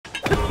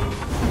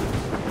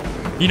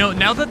You know,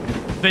 now that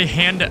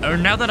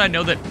now that I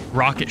know that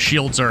rocket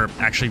shields are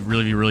actually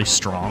really, really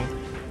strong,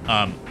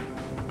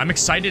 I'm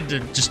excited to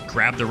just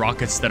grab the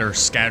rockets that are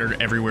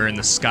scattered everywhere in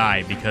the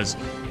sky, because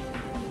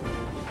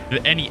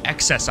any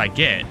excess I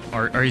get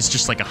is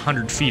just like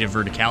 100 feet of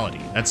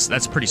verticality.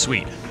 That's pretty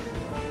sweet.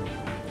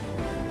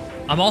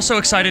 I'm also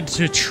excited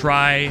to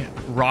try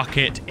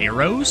rocket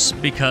arrows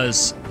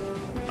because,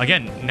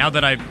 again, now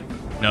that I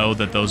know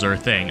that those are a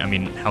thing, I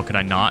mean, how could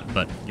I not?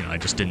 But, you know, I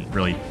just didn't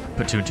really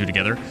put two and two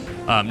together.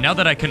 Now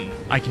that I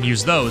can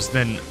use those,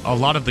 then a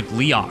lot of the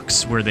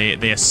Gleeoks, where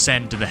they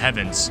ascend to the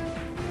heavens,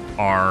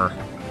 are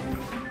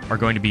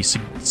going to be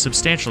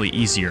substantially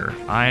easier.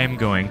 I'm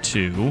going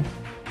to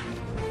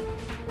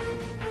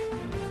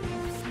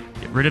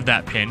get rid of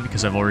that pin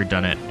because I've already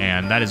done it,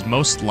 and that is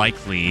most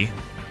likely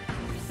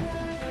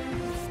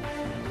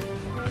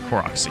a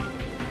Korok seed,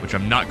 which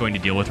I'm not going to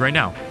deal with right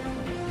now.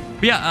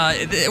 But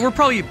yeah, we're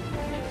probably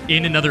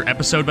in another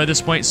episode by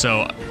this point,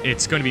 so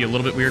it's going to be a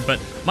little bit weird,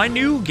 but my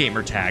new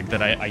gamer tag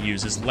that I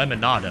use is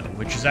Lemonado,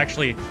 which is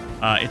actually,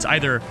 it's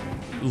either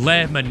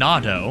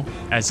Lemonado,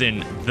 as in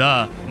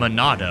the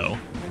Monado,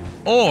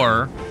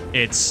 or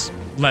it's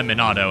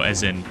Lemonado,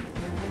 as in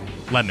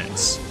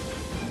lemons.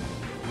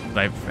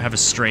 I have a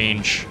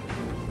strange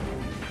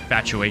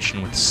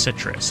infatuation with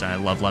citrus, and I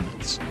love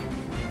lemons.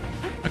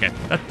 Okay,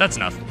 that's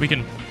enough. We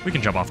can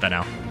jump off that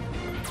now.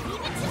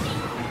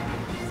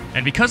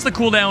 And because the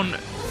cooldown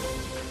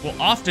will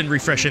often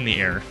refresh in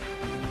the air,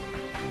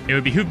 it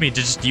would behoove me to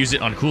just use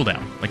it on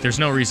cooldown. Like, there's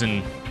no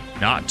reason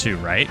not to,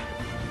 right?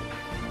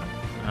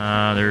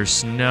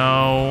 There's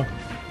a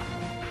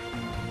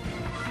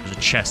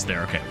chest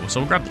there. Okay, well,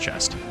 so we'll grab the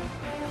chest.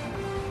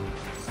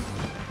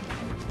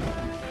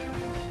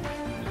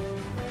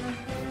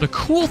 The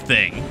cool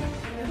thing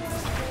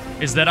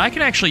is that I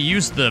can actually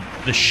use the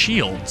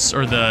shields,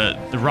 or the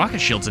rocket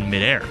shields, in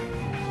midair.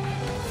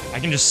 I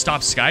can just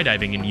stop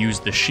skydiving and use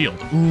the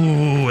shield.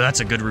 Ooh,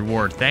 that's a good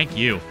reward. Thank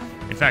you.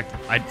 In fact,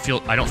 I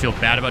don't feel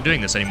bad about doing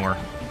this anymore.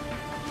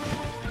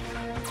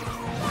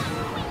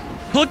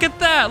 Look at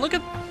that! Look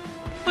at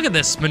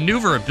this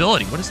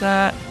maneuverability. What is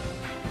that?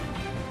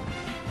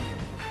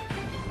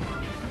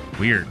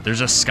 Weird.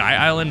 There's a sky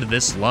island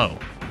this low.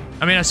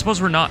 I mean, I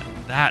suppose we're not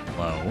that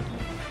low.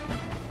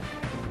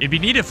 It'd be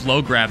neat if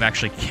low grav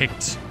actually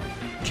kicked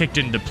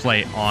into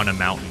play on a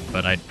mountain,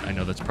 but I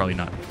know that's probably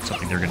not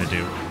something they're gonna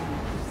do.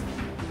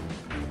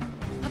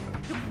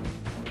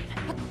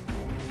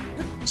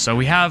 So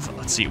we have,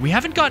 let's see, we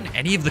haven't gotten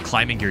any of the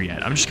climbing gear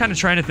yet. I'm just kind of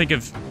trying to think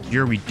of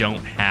gear we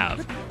don't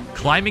have.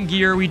 Climbing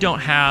gear we don't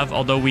have,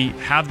 although we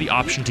have the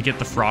option to get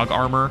the frog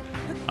armor,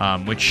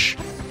 which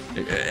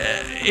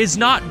is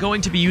not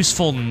going to be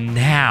useful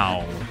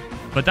now,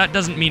 but that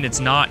doesn't mean it's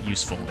not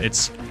useful.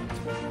 It's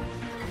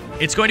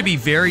going to be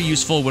very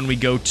useful when we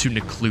go to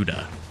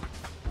Necluda,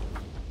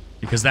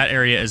 because that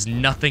area is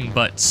nothing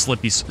but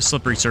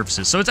slippery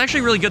surfaces. So it's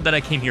actually really good that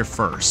I came here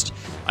first.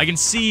 I can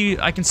see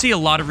a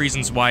lot of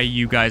reasons why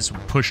you guys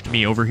pushed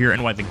me over here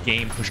and why the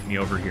game pushed me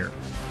over here.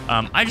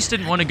 I just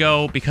didn't want to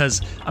go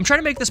because I'm trying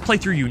to make this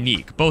playthrough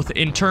unique, both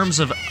in terms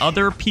of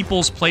other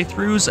people's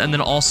playthroughs and then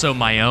also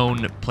my own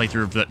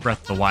playthrough of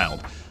Breath of the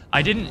Wild.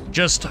 I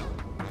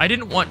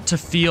didn't want to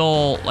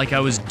feel like I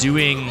was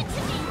doing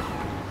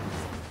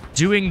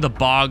the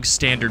bog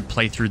standard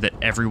playthrough that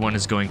everyone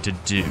is going to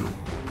do.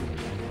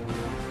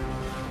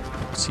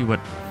 Let's see what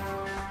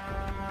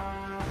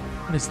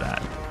is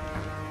that?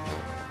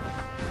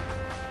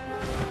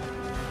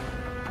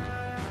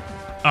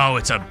 Oh,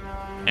 it's a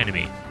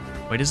enemy.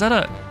 Wait, is that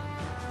a...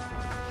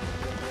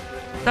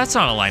 That's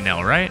not a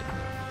Lionel, right?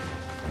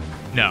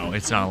 No,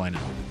 it's not a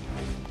Lionel.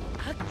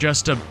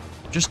 Just a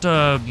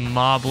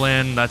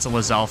Moblin, that's a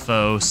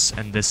Lizalfos,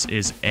 and this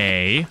is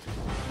a...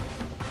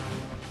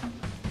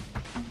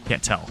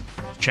 Can't tell.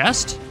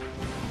 Chest?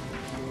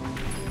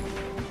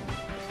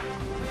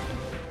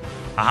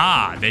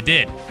 Aha, they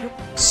did.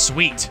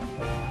 Sweet.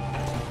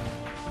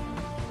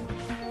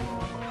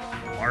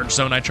 Large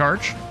zone I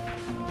charge.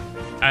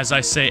 As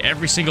I say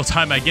every single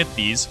time I get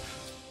these,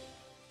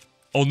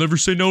 I'll never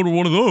say no to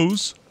one of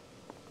those.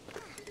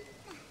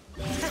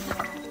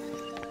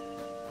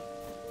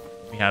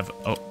 We have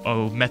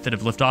a method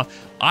of liftoff.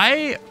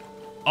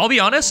 I'll be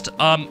honest,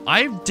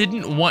 I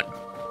didn't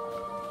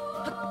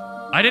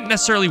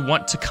necessarily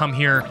want to come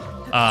here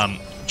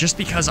just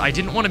because I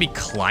didn't want to be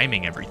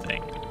climbing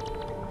everything.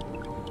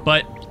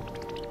 But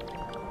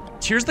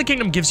Tears of the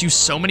Kingdom gives you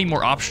so many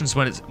more options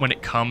when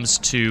it comes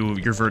to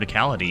your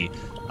verticality,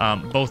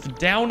 both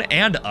down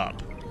and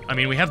up. I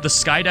mean, we have the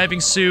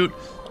skydiving suit.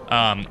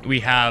 We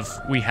have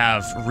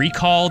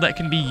recall that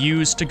can be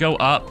used to go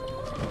up.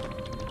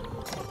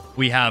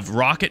 We have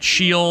rocket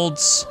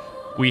shields.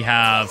 We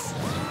have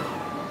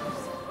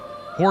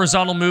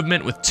horizontal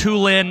movement with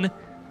Tulin.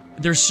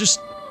 There's just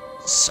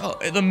so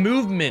the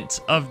movement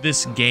of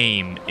this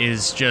game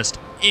is just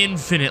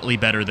infinitely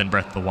better than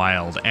Breath of the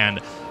Wild,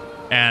 and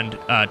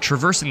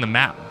traversing the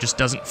map just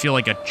doesn't feel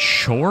like a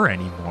chore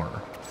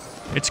anymore.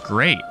 It's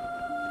great.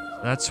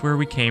 That's where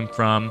we came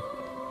from.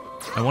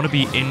 I want to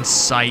be in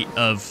sight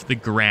of the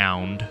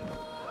ground.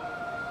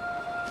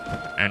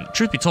 And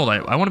truth be told,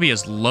 I want to be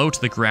as low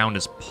to the ground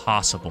as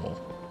possible.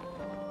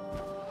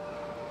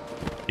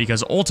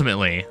 Because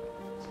ultimately,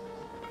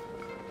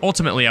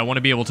 I want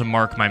to be able to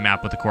mark my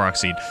map with the Korok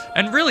seed.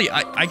 And really,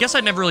 I guess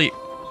I never really...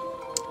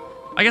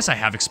 I guess I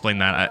have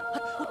explained that.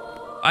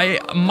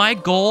 My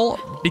goal,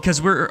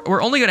 because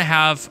we're only going to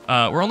have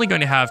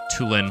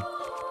Tulin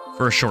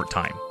for a short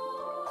time.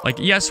 Like,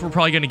 yes, we're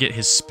probably going to get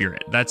his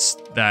spirit.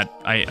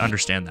 I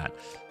understand that.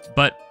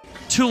 But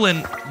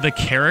Tulin, the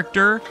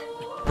character,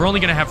 we're only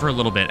going to have for a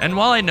little bit. And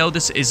while I know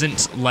this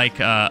isn't like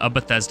a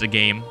Bethesda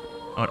game,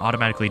 oh, it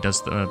automatically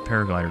does the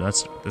paraglider.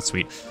 That's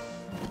sweet.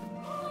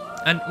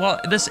 And while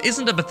this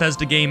isn't a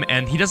Bethesda game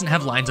and he doesn't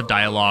have lines of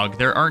dialogue,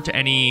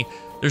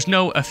 there's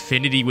no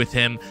affinity with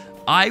him,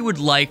 I would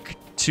like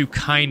to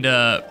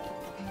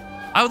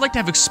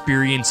have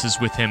experiences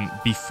with him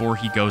before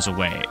he goes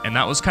away. And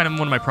that was kind of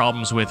one of my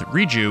problems with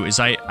Riju, is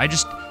I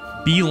just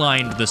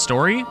beelined the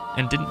story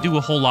and didn't do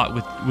a whole lot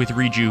with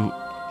Riju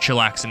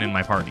chillaxing in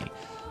my party.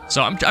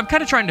 So I'm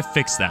kind of trying to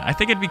fix that. I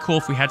think it'd be cool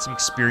if we had some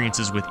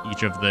experiences with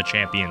each of the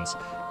champions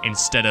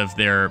instead of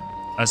their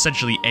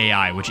essentially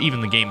AI, which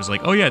even the game is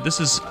like, oh yeah, this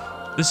is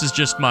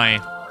just my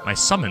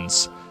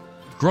summons.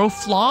 Grow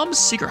Flom's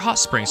Secret Hot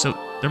Spring. So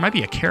there might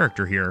be a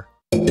character here.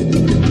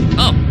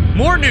 Oh,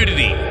 more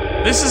nudity.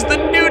 This is the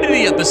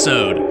nudity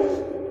episode.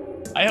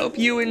 I hope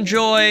you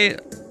enjoy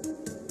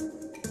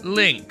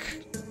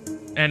Link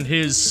and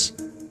his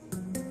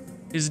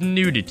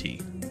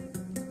nudity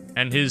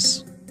and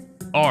his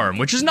arm,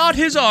 which is not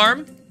his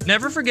arm.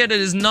 Never forget, it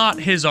is not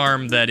his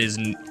arm that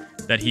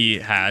he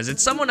has.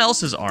 It's someone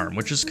else's arm,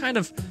 which is kind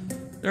of,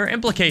 there are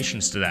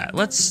implications to that.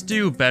 Let's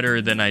do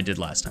better than I did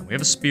last time. We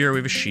have a spear, we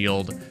have a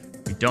shield,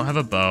 we don't have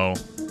a bow.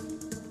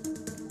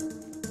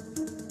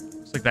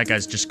 Looks like that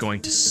guy's just going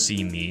to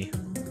see me.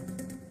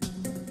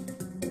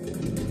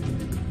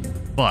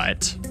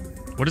 But,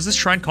 what is this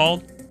shrine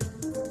called?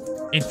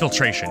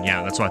 Infiltration,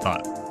 yeah, that's what I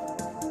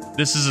thought.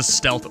 This is a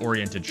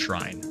stealth-oriented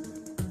shrine.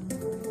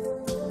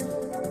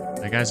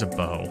 That guy's a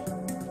bow.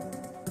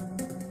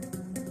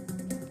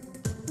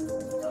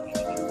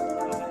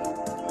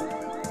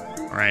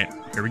 Alright,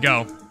 here we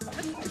go.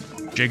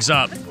 Jig's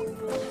up.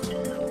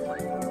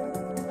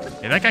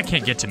 Yeah, that guy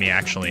can't get to me,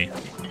 actually.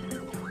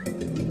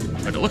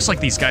 But it looks like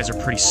these guys are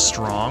pretty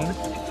strong.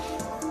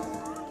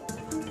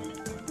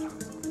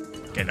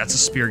 Okay, that's a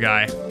spear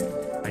guy.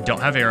 I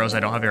don't have arrows,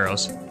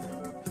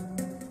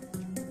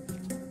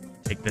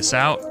 Take this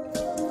out.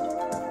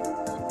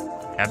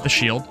 Have the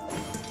shield.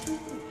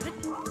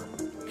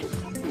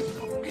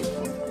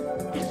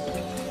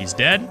 He's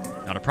dead.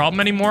 Not a problem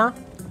anymore.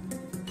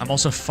 I'm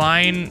also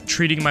fine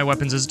treating my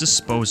weapons as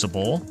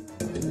disposable.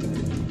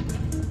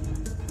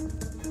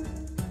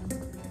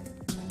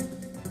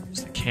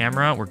 There's the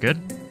camera. We're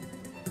good.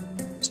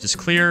 This is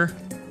clear.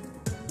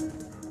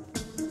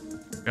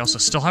 We also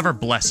still have our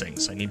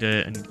blessings. I need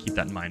to keep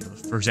that in mind.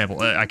 For example,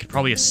 I could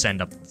probably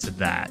ascend up to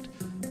that.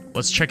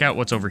 Let's check out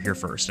what's over here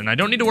first. And I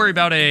don't need to worry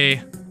about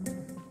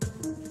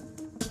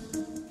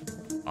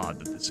odd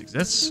that this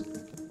exists.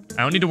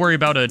 I don't need to worry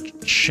about a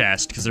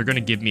chest, because they're going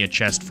to give me a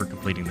chest for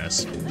completing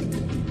this.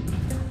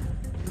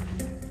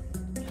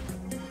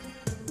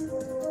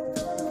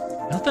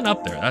 Nothing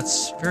up there.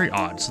 That's very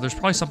odd. So there's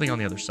probably something on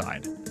the other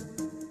side.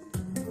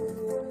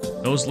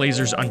 Those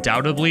lasers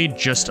undoubtedly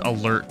just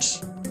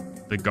alert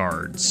the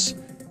guards.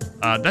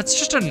 That's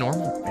just a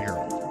normal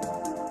barrel.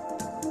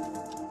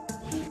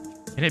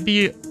 Can it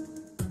be...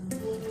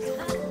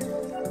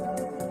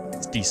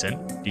 It's decent.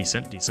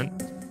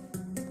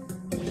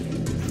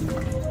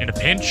 In a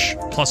pinch,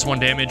 +1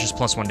 damage is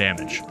 +1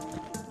 damage.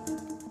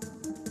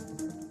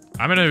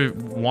 I'm gonna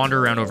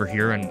wander around over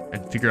here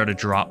and figure out a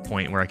drop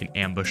point where I can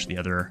ambush the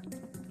other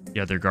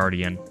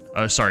guardian.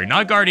 Sorry,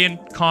 not guardian,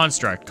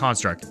 construct.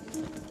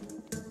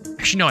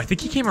 Actually, no, I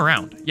think he came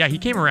around. Yeah, he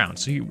came around,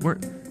 so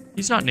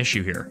he's not an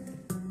issue here.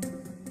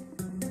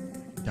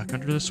 Duck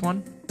under this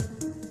one?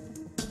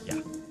 Yeah.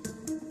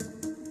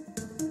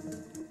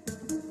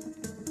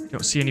 I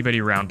don't see anybody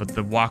around, but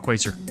the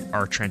walkways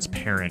are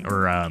transparent,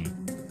 or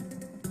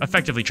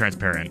effectively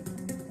transparent.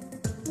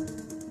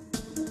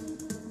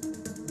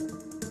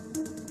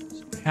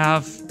 So we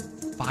have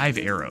 5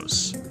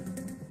 arrows.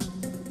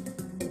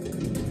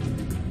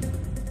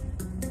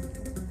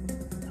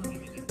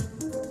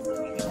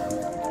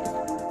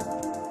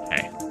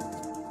 Okay.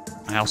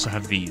 I also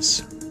have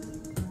these.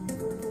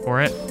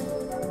 For it.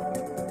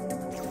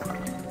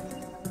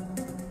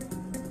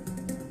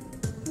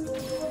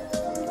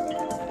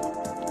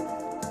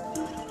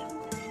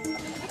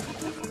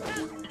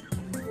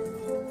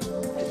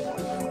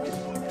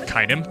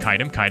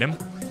 Kite him.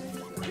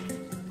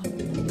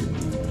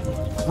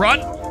 Run!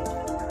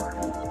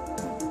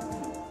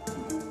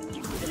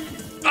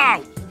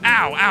 Ow!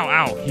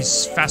 Ow!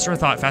 He's faster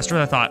than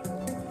I thought.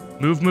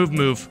 Move.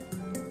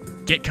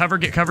 Get cover. I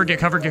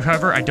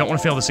don't want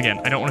to fail this again.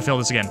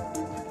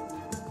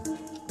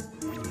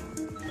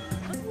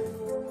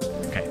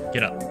 Okay,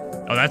 get up.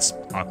 Oh, that's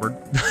awkward.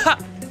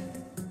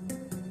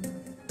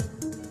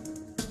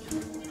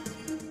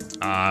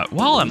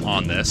 While I'm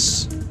on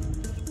this...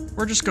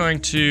 we're just going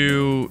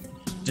to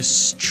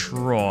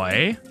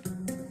destroy.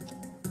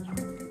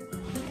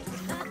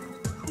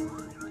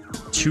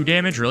 2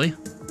 damage, really?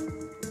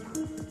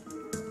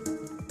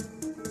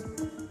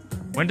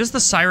 When does the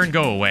siren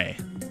go away?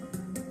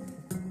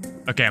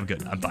 Okay, I'm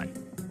good. I'm fine.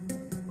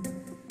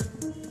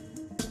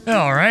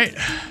 All right.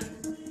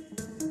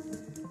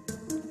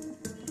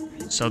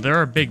 So there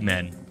are big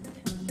men.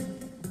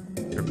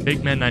 There are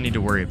big men I need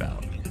to worry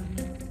about.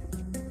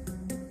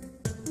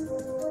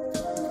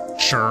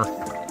 Sure.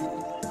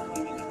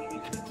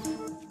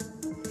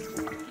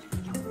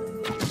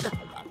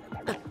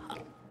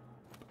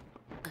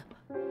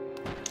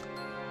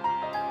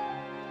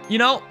 You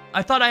know,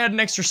 I thought I had an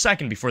extra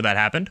second before that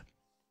happened.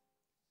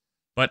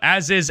 But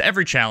as is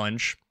every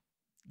challenge,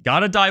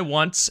 gotta die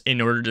once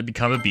in order to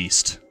become a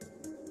beast.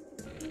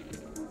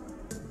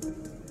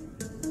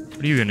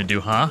 What are you gonna do,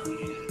 huh?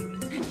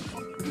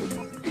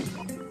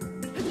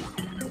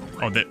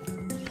 Oh,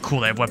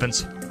 cool, they have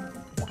weapons.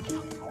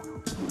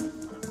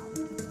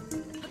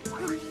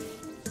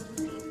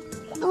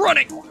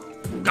 Running!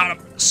 Got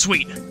him.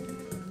 Sweet.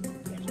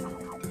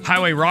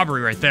 Highway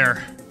robbery right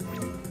there.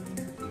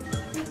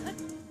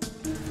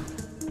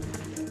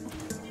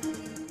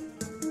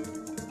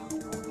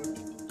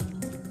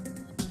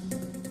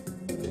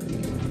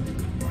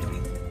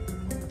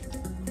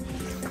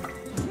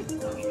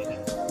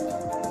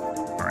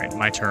 Alright,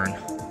 my turn.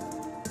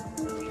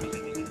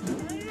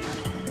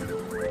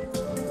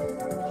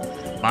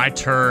 My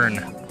turn.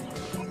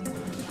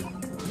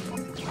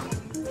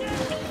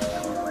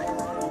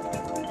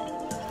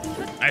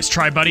 Nice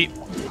try, buddy.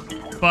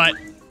 But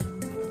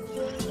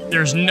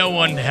there's no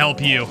one to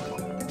help you.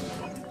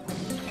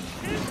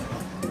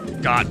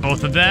 Got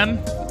both of them.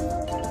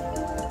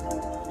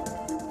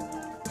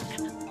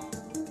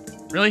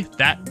 Really?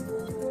 That?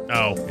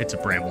 Oh, it's a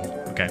bramble.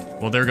 Okay.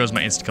 Well, there goes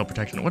my insta-kill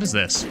protection. What is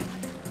this?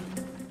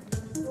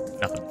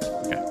 Nothing.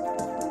 Okay.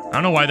 I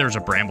don't know why there was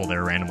a bramble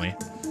there randomly.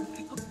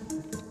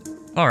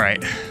 All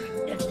right.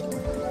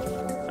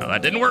 Oh,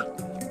 that didn't work.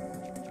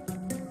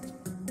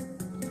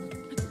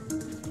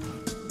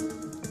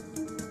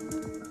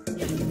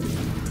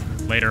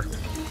 Later.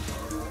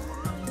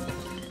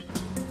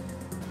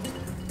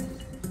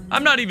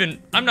 I'm not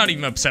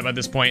even upset by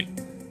this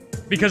point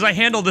because I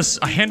handle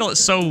it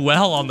so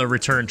well on the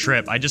return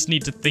trip. I just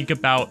need to think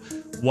about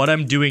what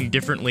I'm doing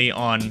differently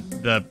on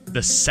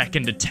the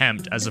second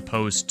attempt as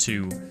opposed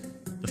to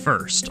the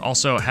first.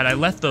 Also, had I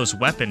left those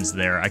weapons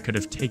there, I could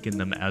have taken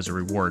them as a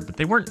reward, but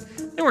they weren't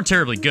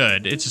terribly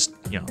good. It's just,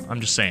 you know, I'm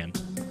just saying.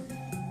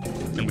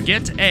 And we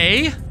get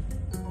a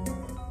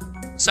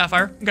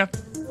sapphire. Okay.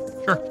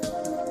 Sure.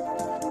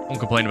 Won't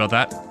complain about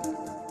that.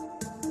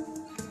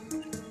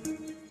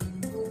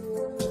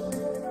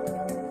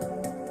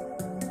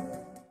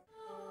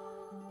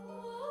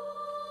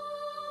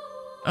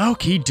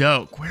 Okie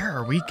doke. Where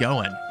are we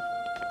going?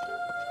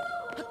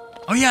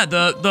 Oh yeah,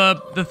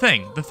 the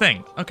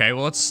thing. Okay,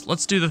 well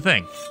let's do the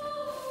thing.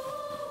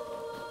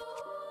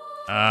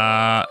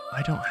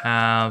 I don't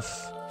have.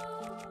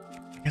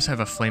 I guess I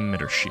have a flame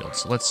emitter shield,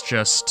 so let's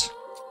just.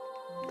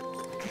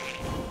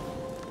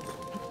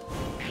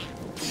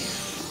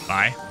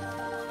 Bye.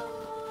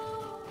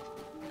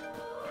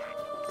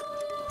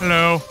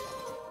 Hello.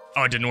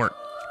 Oh, it didn't work.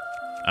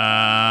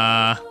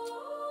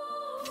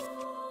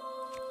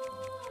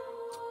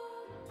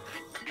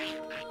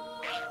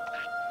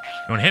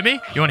 You wanna hit me?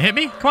 You wanna hit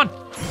me? Come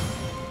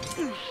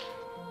on.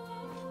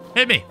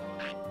 Hit me.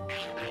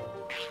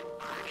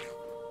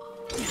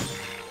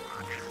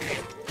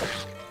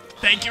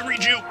 Thank you,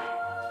 Riju.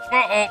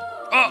 Uh-oh.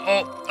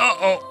 Uh-oh.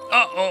 Uh-oh.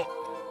 Uh-oh.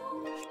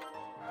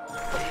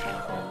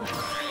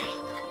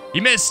 He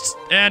missed,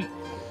 and...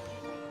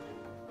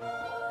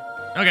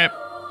 Okay.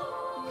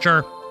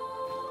 Sure.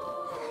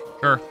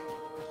 Sure.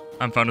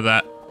 I'm fine with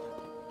that.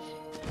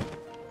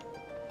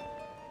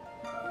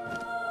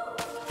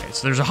 Okay,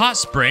 so there's a hot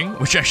spring,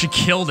 which actually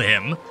killed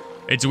him.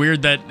 It's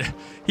weird that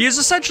he is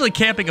essentially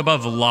camping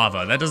above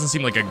lava. That doesn't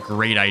seem like a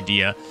great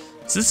idea.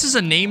 So this is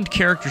a named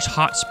character's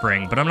hot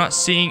spring, but I'm not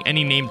seeing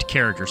any named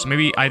character. So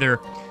maybe either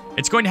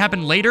it's going to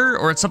happen later,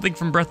 or it's something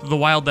from Breath of the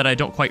Wild that I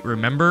don't quite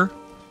remember.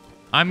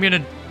 I'm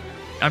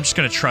just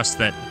gonna trust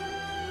that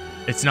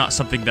it's not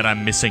something that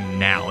I'm missing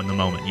now in the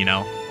moment, you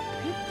know?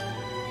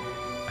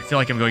 I feel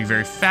like I'm going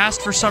very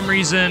fast for some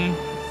reason.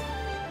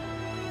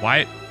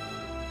 Why?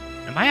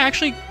 Am I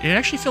actually? It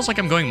actually feels like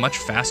I'm going much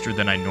faster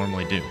than I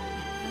normally do.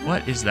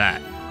 What is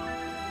that?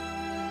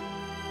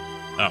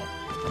 Oh.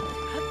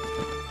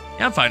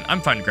 Yeah, I'm fine.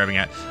 I'm fine grabbing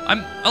it.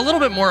 I'm a little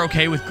bit more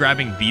okay with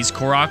grabbing these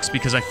Koroks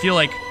because I feel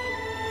like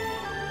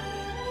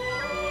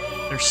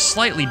they're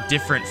slightly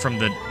different from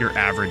your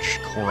average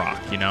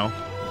Korok, you know?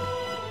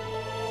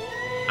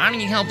 I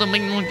need help to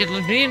make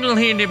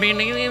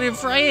a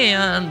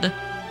friend.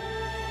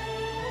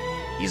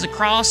 He's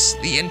across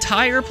the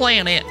entire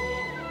planet.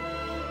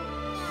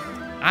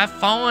 I've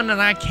fallen and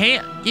I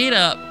can't get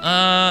up.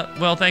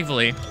 Well,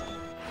 thankfully,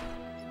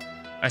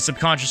 I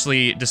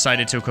subconsciously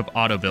decided to equip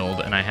auto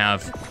build, and I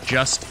have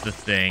just the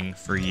thing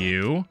for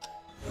you.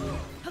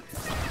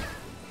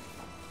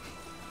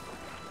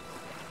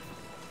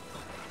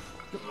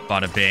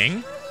 Bada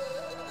bing.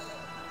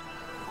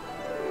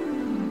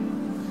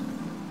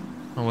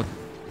 Oh, what?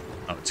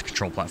 Oh, it's a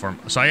control platform.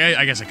 So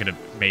I guess I could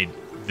have made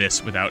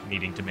this without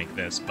needing to make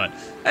this, but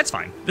that's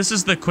fine. This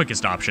is the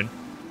quickest option.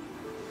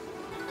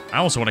 I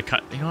also want to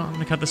cut, you know, I'm going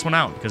to cut this one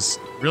out because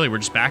really we're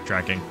just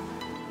backtracking.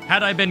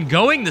 Had I been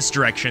going this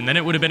direction, then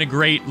it would have been a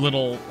great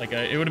little, like,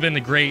 it would have been the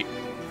great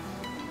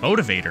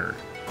motivator.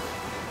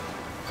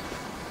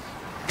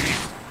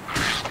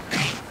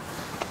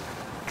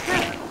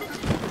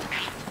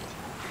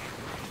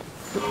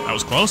 That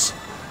was close.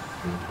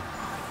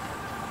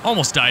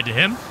 Almost died to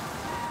him.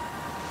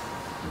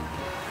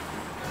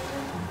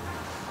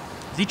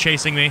 Is he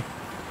chasing me?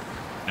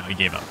 No, he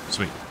gave up.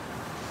 Sweet.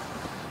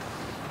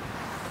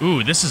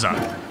 Ooh, this is a...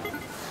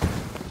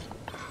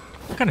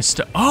 What kind of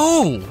stuff?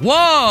 Oh!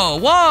 Whoa!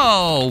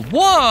 Whoa!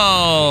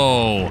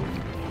 Whoa!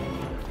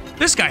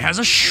 This guy has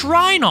a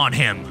shrine on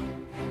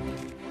him.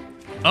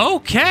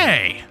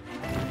 Okay.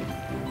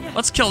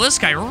 Let's kill this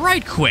guy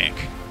right quick.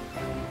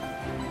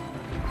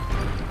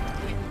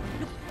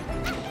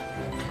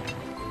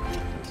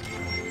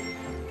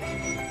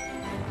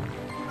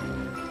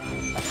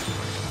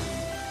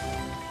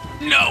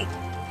 No!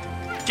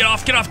 Get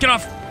off, get off, get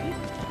off!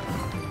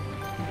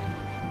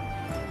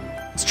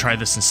 Let's try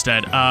this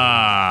instead.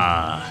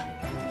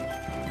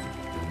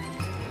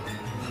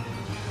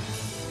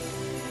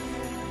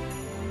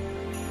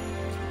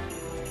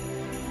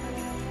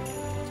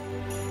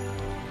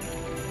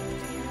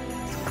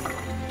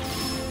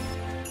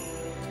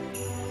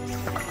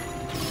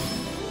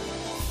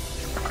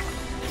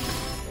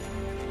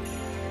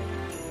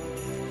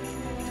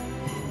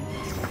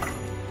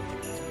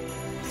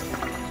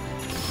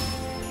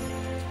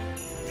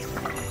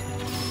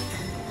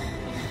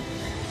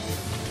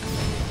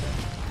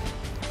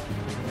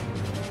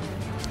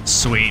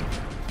 Sweet.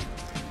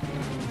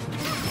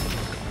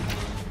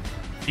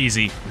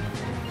 Easy.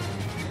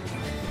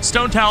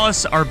 Stone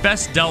Talus are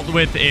best dealt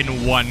with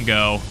in one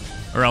go,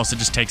 or else it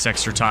just takes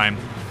extra time.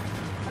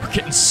 We're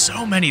getting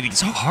so many of these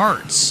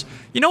hearts.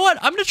 You know what?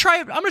 I'm gonna try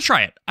it. I'm gonna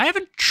try it. I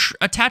haven't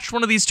attached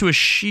one of these to a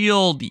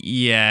shield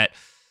yet.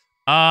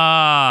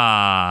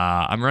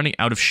 I'm running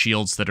out of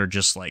shields that are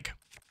just like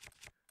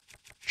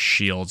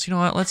shields. You know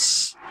what?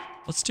 Let's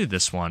do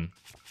this one.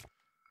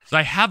 So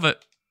I have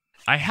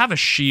a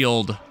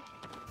shield.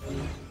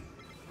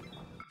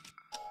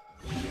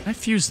 Can I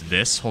fuse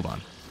this? Hold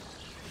on.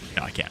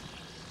 No, I can't.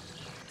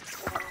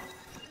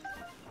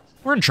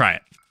 We're gonna try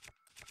it.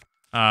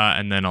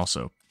 And then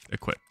also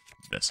equip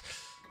this.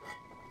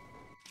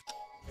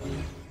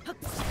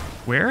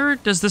 Where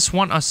does this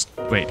want us?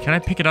 Wait, can I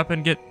pick it up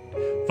and get...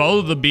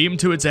 Follow the beam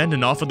to its end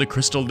and offer the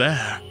crystal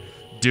there.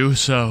 Do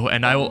so,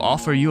 and I will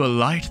offer you a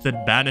light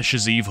that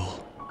banishes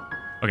evil.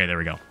 Okay, there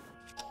we go.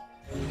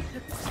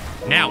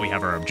 Now we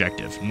have our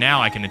objective.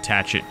 Now I can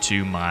attach it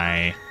to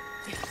my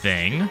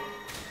thing,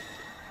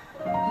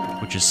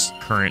 which is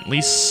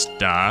currently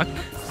stuck.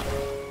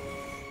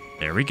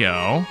 There we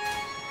go.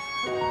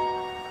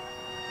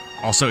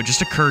 Also, it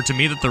just occurred to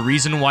me that the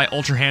reason why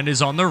Ultra Hand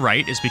is on the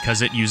right is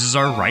because it uses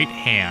our right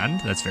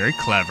hand. That's very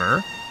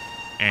clever.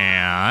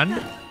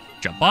 And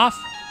jump off.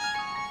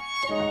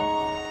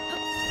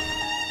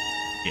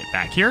 Get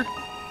back here.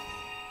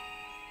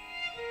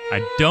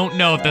 I don't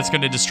know if that's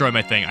going to destroy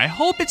my thing. I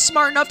hope it's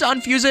smart enough to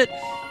unfuse it.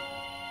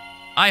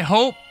 I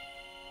hope.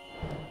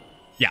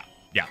 Yeah.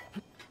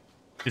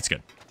 It's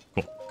good.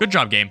 Cool. Good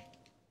job, game.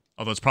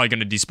 Although it's probably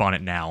going to despawn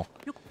it now.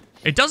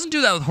 It doesn't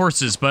do that with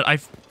horses, but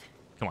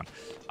come on.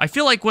 I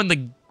feel like when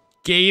the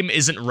game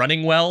isn't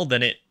running well,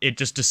 then it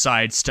just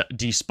decides to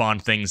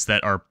despawn things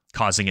that are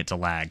causing it to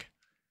lag.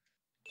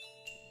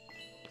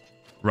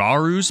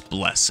 Raru's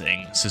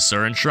Blessing.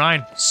 Ciceran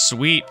Shrine.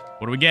 Sweet.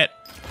 What do we get?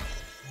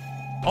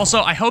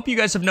 Also, I hope you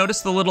guys have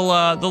noticed the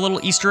little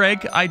Easter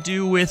egg I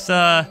do with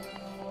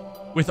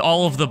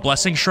all of the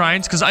blessing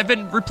shrines, because I've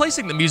been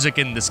replacing the music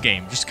in this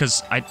game just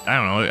because I don't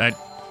know,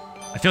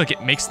 I feel like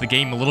it makes the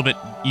game a little bit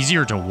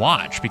easier to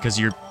watch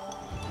because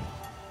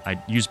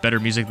I use better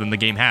music than the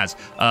game has.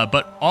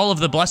 But all of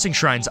the blessing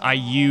shrines, I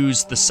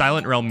use the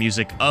Silent Realm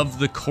music of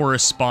the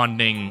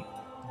corresponding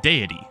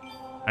deity.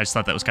 I just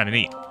thought that was kind of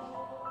neat.